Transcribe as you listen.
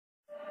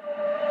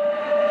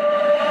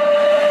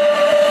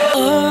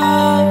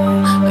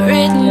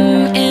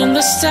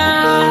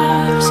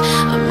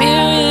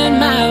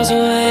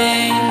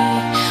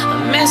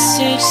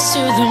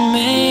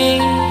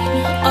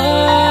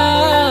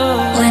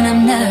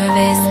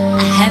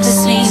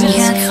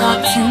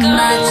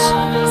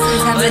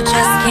I just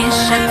can't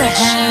shut the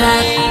hell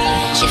up.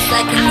 It's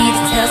like I need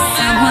to tell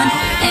someone,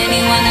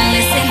 anyone to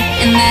listen,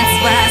 and that's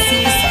why I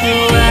seem to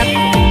screw up.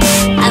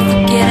 I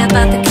forget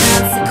about the